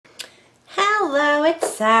Hello,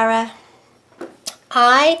 it's Sarah.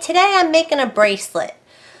 Today I'm making a bracelet.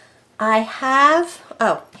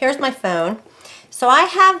 Here's my phone. So I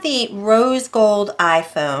have the rose gold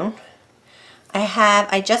iPhone.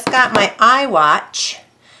 I just got my iWatch,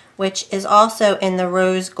 which is also in the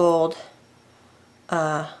rose gold.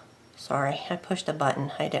 Sorry, I pushed a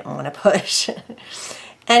button I didn't want to push.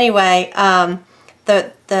 Anyway, I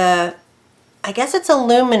guess it's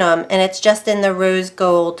aluminum and it's just in the rose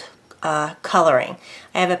gold coloring.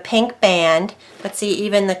 I have a pink band. Let's see,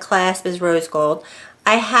 even the clasp is rose gold.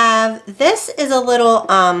 This is a little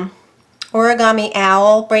origami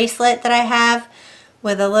owl bracelet that I have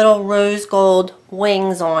with a little rose gold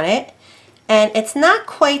wings on it. And it's not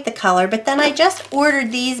quite the color, but then I just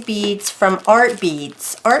ordered these beads from Art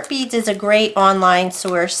Beads. Art Beads is a great online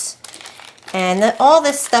source. And all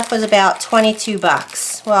this stuff was about 22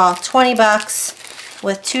 bucks. Well, 20 bucks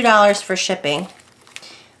with $2 for shipping.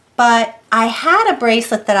 But I had a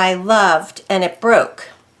bracelet that I loved and it broke.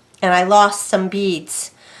 And I lost some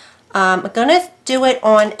beads. I'm going to do it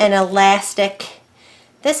on an elastic.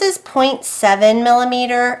 This is 0.7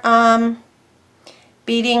 millimeter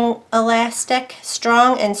beading elastic.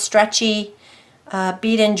 Strong and stretchy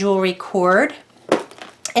bead and jewelry cord.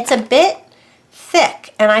 It's a bit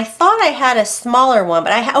thick, and I thought I had a smaller one,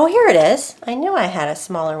 but oh, here it is. I knew I had a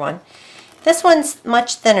smaller one. This one's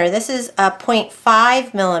much thinner. This is a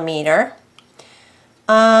 0.5 millimeter.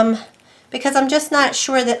 Because I'm just not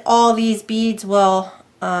sure that all these beads will,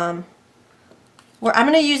 I'm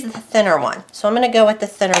going to use the thinner one. So I'm going to go with the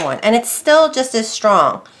thinner one. And it's still just as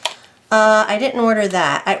strong. I didn't order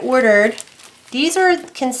that. I ordered, these are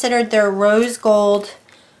considered their rose gold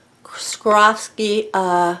Swarovski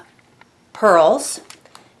pearls.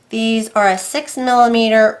 These are a 6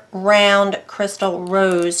 millimeter round crystal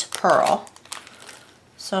rose pearl.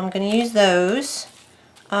 So I'm going to use those.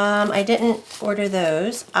 I didn't order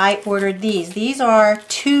those. I ordered these. These are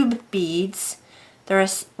tube beads. They're a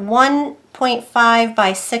 1.5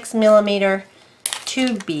 by 6 millimeter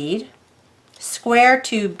tube bead, square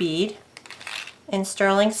tube bead in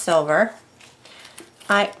sterling silver.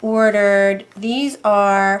 I ordered, these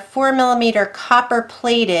are 4 millimeter copper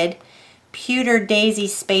plated pewter daisy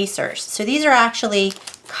spacers. So these are actually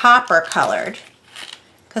copper colored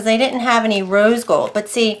because they didn't have any rose gold. But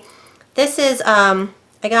see, this is, I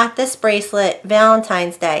got this bracelet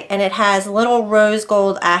Valentine's Day and it has little rose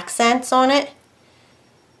gold accents on it.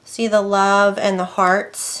 See the love and the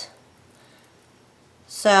hearts?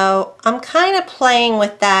 So I'm kind of playing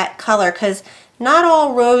with that color because not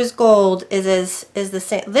all rose gold is the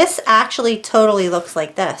same. This actually totally looks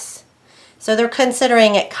like this. So they're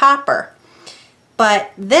considering it copper.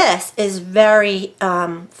 But this is very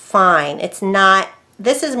fine. It's not,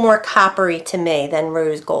 this is more coppery to me than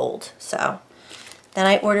rose gold. So then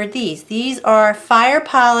I ordered these. These are fire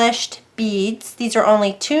polished beads. These are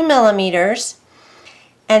only 2 millimeters.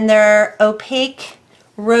 And they're opaque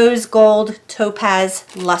rose gold topaz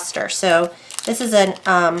luster. So this is an,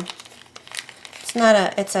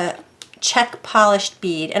 it's a check polished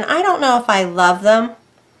bead. And I don't know if I love them.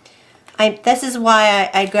 This is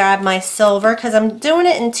why I grabbed my silver, because I'm doing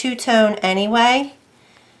it in two-tone anyway.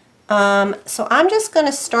 So I'm just going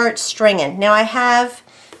to start stringing. Now I have,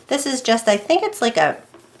 this is just, I think it's like a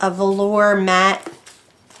velour matte.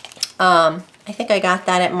 I think I got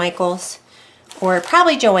that at Michael's. Or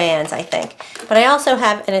probably Joann's, I think. But I also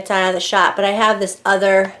have, and it's out of the shop, but I have this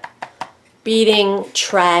other beading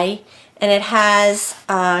tray, and it has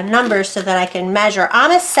numbers so that I can measure.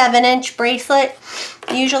 I'm a 7-inch bracelet,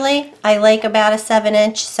 usually. I like about a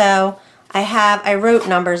 7-inch, so I wrote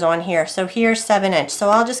numbers on here. So here's 7-inch. So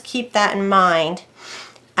I'll just keep that in mind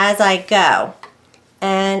as I go.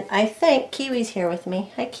 And I think, Kiwi's here with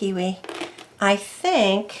me. Hi, Kiwi. I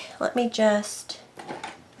think, let me just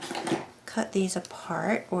cut these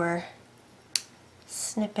apart or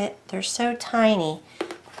snip it. They're so tiny.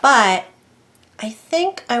 But I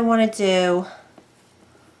think I want to do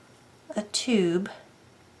a tube.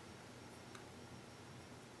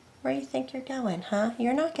 Where do you think you're going, huh?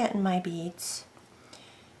 You're not getting my beads.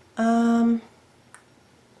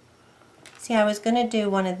 See, I was going to do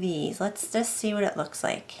one of these. Let's just see what it looks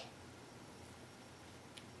like.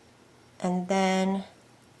 And then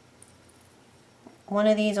one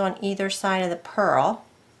of these on either side of the pearl,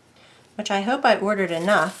 which I hope I ordered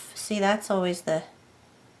enough. See, that's always the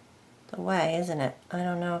way, isn't it? I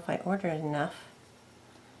don't know if I ordered enough.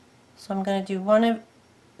 So I'm going to do one of,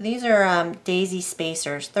 these are daisy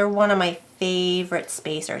spacers. They're one of my favorite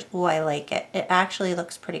spacers. Ooh, I like it. It actually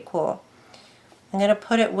looks pretty cool. I'm going to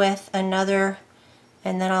put it with another,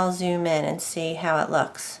 and then I'll zoom in and see how it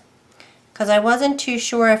looks. because I wasn't too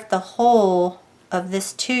sure if the hole of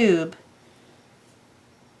this tube,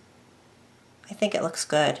 I think it looks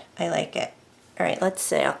good. I like it. All right, let's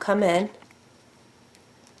see. I'll come in.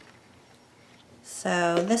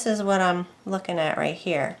 So this is what I'm looking at right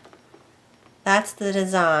here. That's the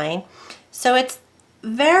design. So it's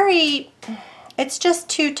just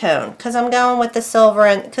two-tone because I'm going with the silver,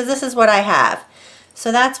 and because this is what I have.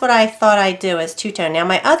 So that's what I thought I'd do, is two-tone. Now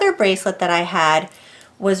my other bracelet that I had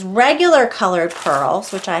was regular colored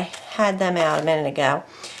pearls, which I had them out a minute ago,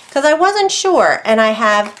 because I wasn't sure. And I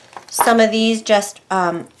have some of these just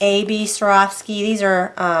AB Swarovski. These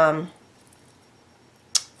are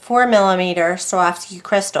 4mm Swarovski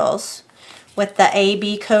crystals with the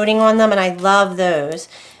AB coating on them, and I love those.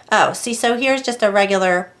 Oh, see, so here's just a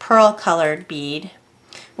regular pearl colored bead,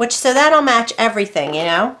 so that'll match everything, you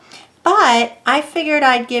know. But I figured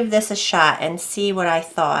I'd give this a shot and see what I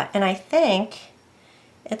thought, and I think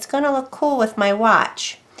it's going to look cool with my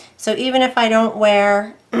watch. So even if I don't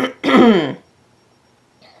wear the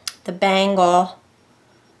bangle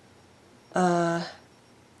or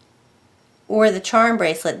the charm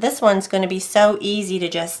bracelet, this one's going to be so easy to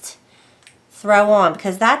just throw on,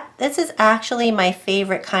 because this is actually my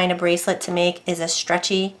favorite kind of bracelet to make, is a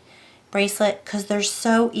stretchy bracelet, because they're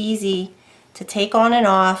so easy to take on and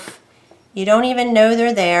off. You don't even know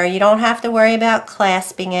they're there. You don't have to worry about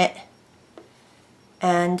clasping it,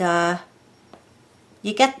 and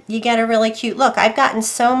you get a really cute look. I've gotten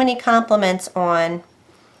so many compliments on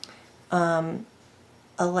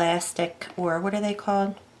elastic, or what are they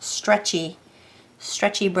called? Stretchy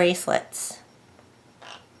bracelets.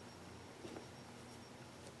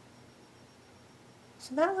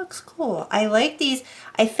 So that looks cool. I like these.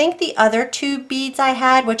 I think the other two beads I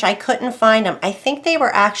had, which I couldn't find them, I think they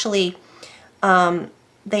were actually,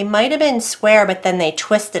 they might have been square, but then they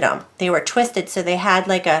twisted them. They were twisted, so they had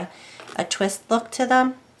like a twist look to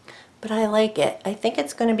them. But I like it. I think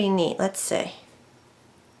it's going to be neat. Let's see.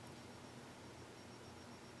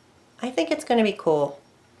 I think it's going to be cool.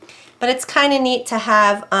 But it's kind of neat to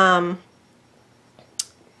have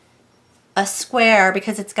a square,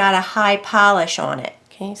 because it's got a high polish on it.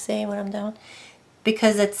 Can you see what I'm doing?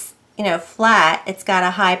 Because it's, you know, flat, it's got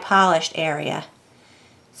a high polished area.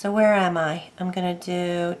 So where am I? I'm going to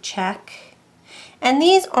do check. And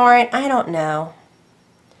these aren't, I don't know.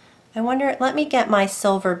 I wonder, let me get my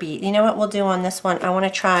silver bead. You know what we'll do on this one? I want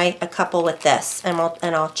to try a couple with this, and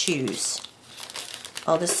I'll choose.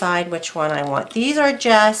 I'll decide which one I want. These are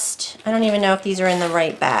just, I don't even know if these are in the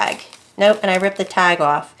right bag. Nope, and I ripped the tag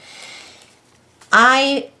off.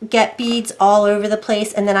 I get beads all over the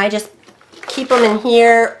place, and then I just keep them in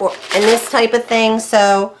here or in this type of thing,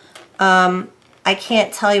 so I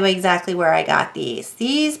can't tell you exactly where I got these.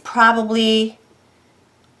 These probably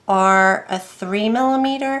are a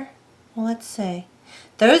 3mm. Well, let's see.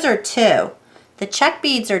 Those are 2. The check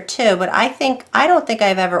beads are 2, but I don't think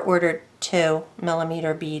I've ever ordered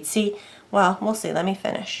 2mm beads. See, well, we'll see. Let me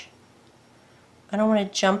finish. I don't want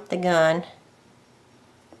to jump the gun.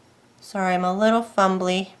 Sorry, I'm a little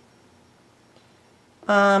fumbly.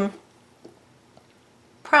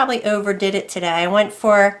 Probably overdid it today. I went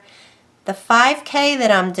for the 5K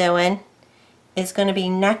that I'm doing is going to be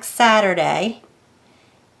next Saturday.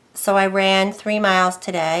 So I ran 3 miles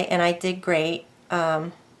today, and I did great.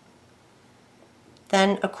 Then,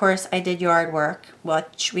 of course, I did yard work,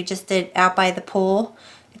 which we just did out by the pool.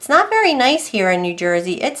 It's not very nice here in New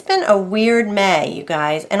Jersey. It's been a weird May, you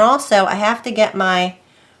guys. And also, I have to get my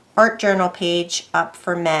art journal page up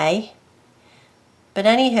for May. But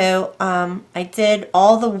anywho, I did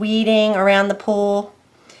all the weeding around the pool.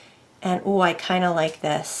 And, ooh, I kind of like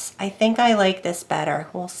this. I think I like this better.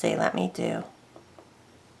 We'll see. Let me do.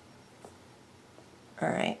 All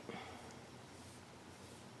right.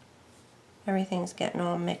 Everything's getting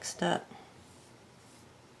all mixed up.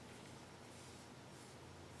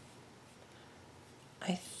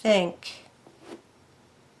 I think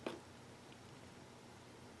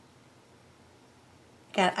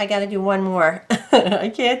I got to do one more.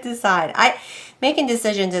 I can't decide. Making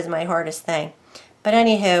decisions is my hardest thing. But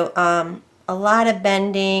anywho, a lot of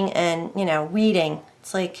bending and, you know, weeding.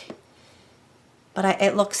 It's like, but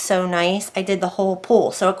it looks so nice. I did the whole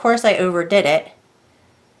pool, so of course I overdid it.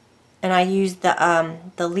 And I used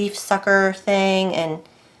the leaf sucker thing and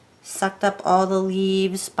sucked up all the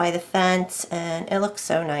leaves by the fence, and it looks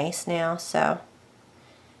so nice now. So,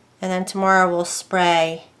 and then tomorrow we'll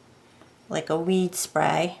spray like a weed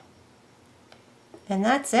spray, and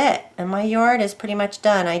that's it. And my yard is pretty much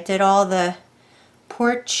done. I did all the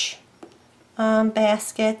porch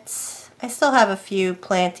baskets. I still have a few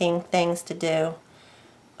planting things to do.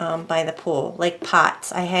 by the pool, like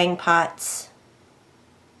pots. I hang pots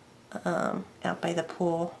out by the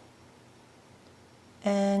pool.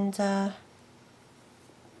 And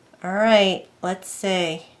alright, let's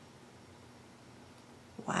see.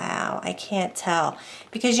 Wow, I can't tell.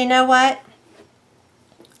 Because you know what?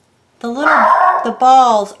 The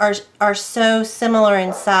balls are so similar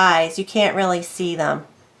in size, you can't really see them.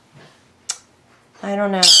 I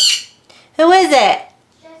don't know. Who is it?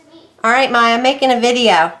 Just me. Alright, Maya, I'm making a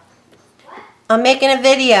video. What? I'm making a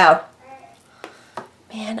video.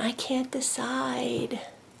 Man, I can't decide.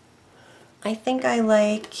 I think I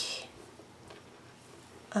like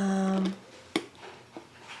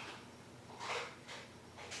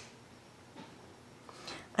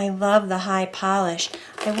I love the high polish.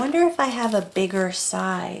 I wonder if I have a bigger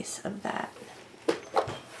size of that.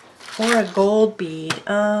 Or a gold bead.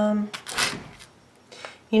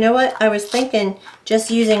 You know what? I was thinking just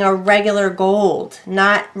using a regular gold,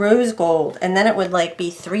 not rose gold. And then it would like be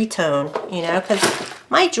 3-tone, you know, because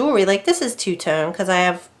my jewelry, like this is 2-tone because I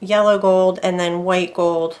have yellow gold and then white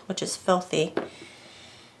gold, which is filthy.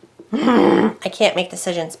 I can't make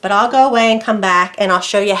decisions, but I'll go away and come back and I'll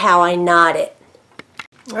show you how I knot it.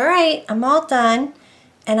 Alright, I'm all done,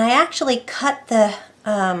 and I actually cut the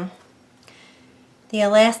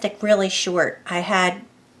elastic really short.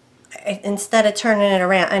 Instead of turning it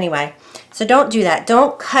around, anyway. So don't do that.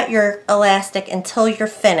 Don't cut your elastic until you're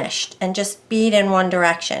finished and just bead in one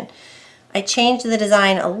direction. I changed the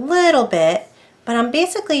design a little bit, but I'm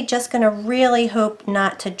basically just going to really hope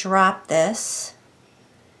not to drop this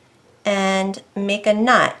and make a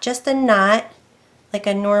knot. Just a knot. Like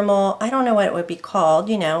a normal, I don't know what it would be called,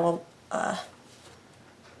 you know.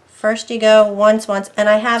 First you go once, and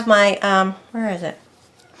I have my, where is it?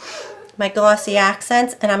 My glossy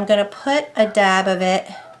accents, and I'm going to put a dab of it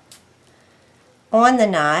on the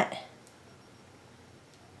knot,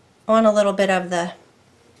 on a little bit of the,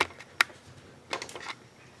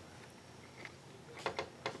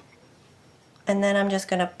 and then I'm just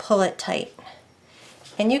going to pull it tight.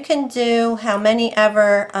 And you can do how many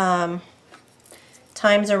ever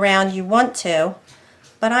times around you want to,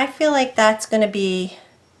 but I feel like that's going to be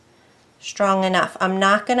strong enough. I'm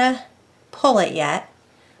not going to pull it yet,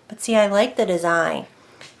 but see, I like the design.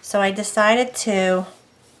 So I decided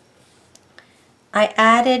I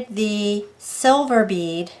added the silver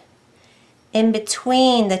bead in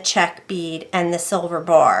between the check bead and the silver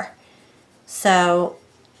bar. So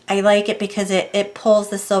I like it because it pulls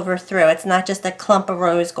the silver through. It's not just a clump of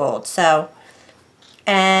rose gold. So,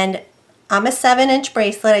 and I'm a 7-inch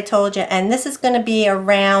bracelet, I told you, and this is going to be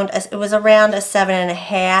around, it was around a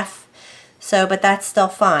 7.5, so, but that's still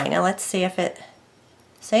fine. Now let's see if it,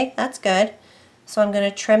 see, that's good. So I'm going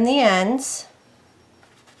to trim the ends.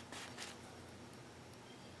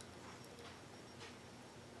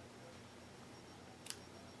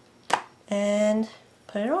 And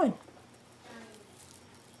put it on.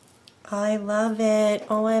 I love it,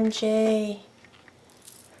 OMG.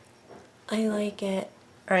 I like it.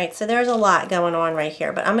 Alright, so there's a lot going on right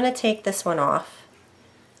here, but I'm going to take this one off.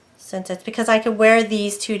 Since it's because I could wear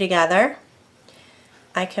these two together.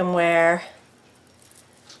 I can wear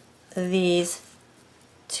these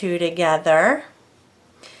two together,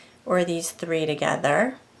 or these three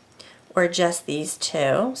together, or just these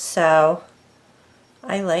two. So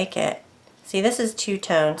I like it. See, this is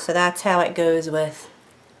 2-tone, so that's how it goes with.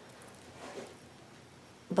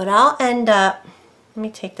 But I'll end up, let me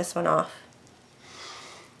take this one off.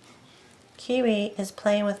 Kiwi is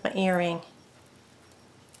playing with my earring.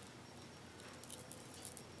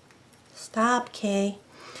 Stop, Key.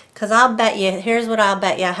 Because I'll bet you, here's what I'll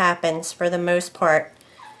bet you happens for the most part.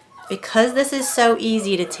 Because this is so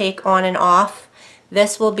easy to take on and off,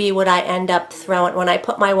 this will be what I end up throwing. When I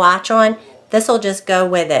put my watch on, this will just go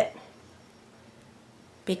with it.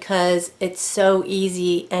 Because it's so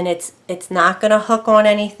easy and it's not going to hook on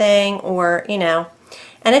anything or, you know.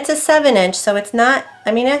 And it's a 7-inch, so it's not,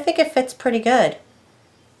 I mean, I think it fits pretty good.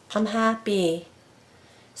 I'm happy.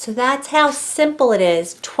 So that's how simple it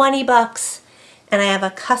is. 20 bucks. And I have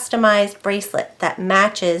a customized bracelet that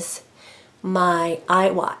matches my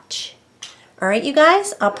iWatch. Alright, you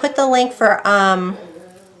guys, I'll put the link for art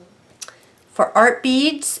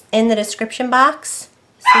beads in the description box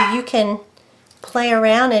so you can play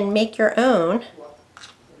around and make your own.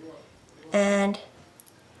 And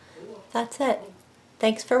that's it.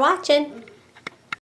 Thanks for watching.